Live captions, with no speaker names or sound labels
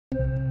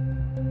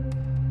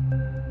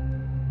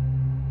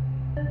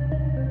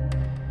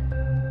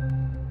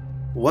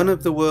One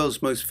of the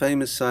world's most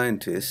famous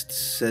scientists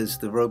says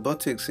the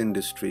robotics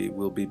industry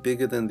will be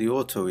bigger than the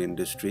auto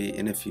industry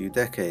in a few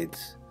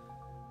decades.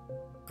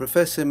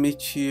 Professor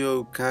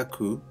Michio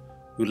Kaku,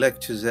 who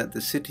lectures at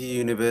the City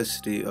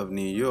University of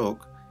New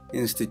York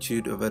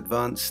Institute of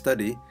Advanced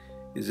Study,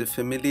 is a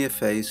familiar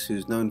face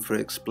who's known for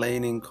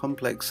explaining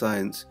complex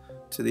science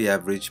to the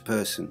average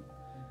person.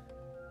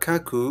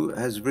 Kaku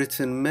has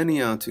written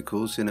many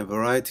articles in a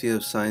variety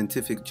of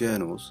scientific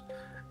journals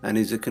and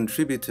is a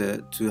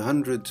contributor to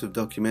hundreds of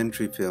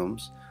documentary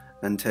films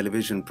and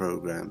television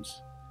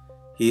programs.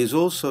 He is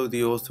also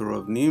the author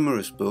of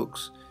numerous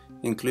books,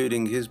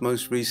 including his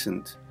most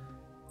recent,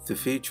 The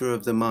Future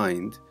of the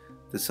Mind: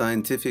 The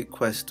Scientific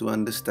Quest to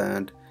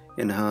Understand,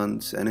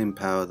 Enhance and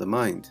Empower the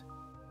Mind.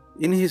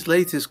 In his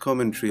latest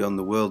commentary on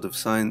the world of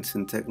science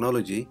and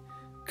technology,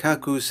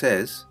 Kaku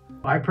says,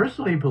 I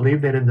personally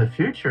believe that in the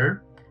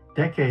future,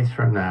 decades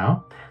from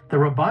now, the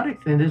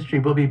robotics industry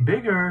will be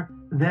bigger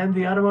than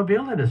the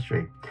automobile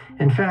industry.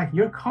 In fact,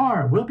 your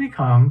car will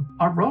become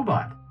a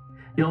robot.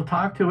 You'll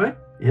talk to it,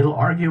 it'll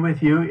argue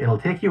with you, it'll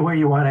take you where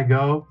you want to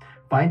go,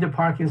 find a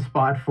parking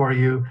spot for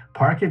you,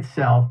 park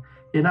itself.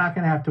 You're not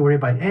going to have to worry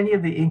about any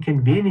of the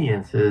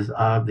inconveniences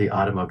of the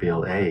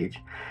automobile age.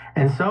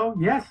 And so,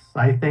 yes,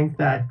 I think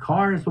that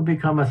cars will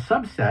become a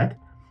subset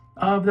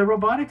of the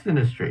robotics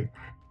industry.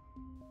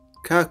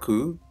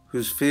 Kaku,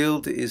 whose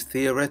field is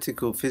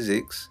theoretical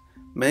physics,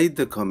 made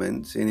the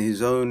comments in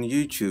his own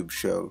YouTube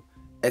show,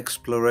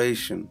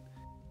 Exploration,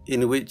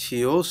 in which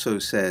he also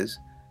says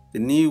the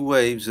new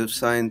waves of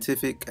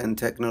scientific and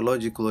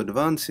technological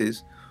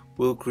advances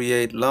will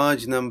create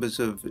large numbers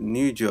of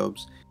new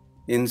jobs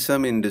in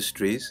some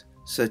industries,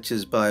 such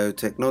as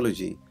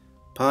biotechnology,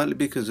 partly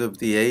because of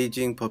the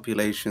aging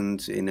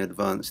populations in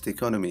advanced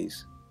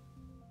economies.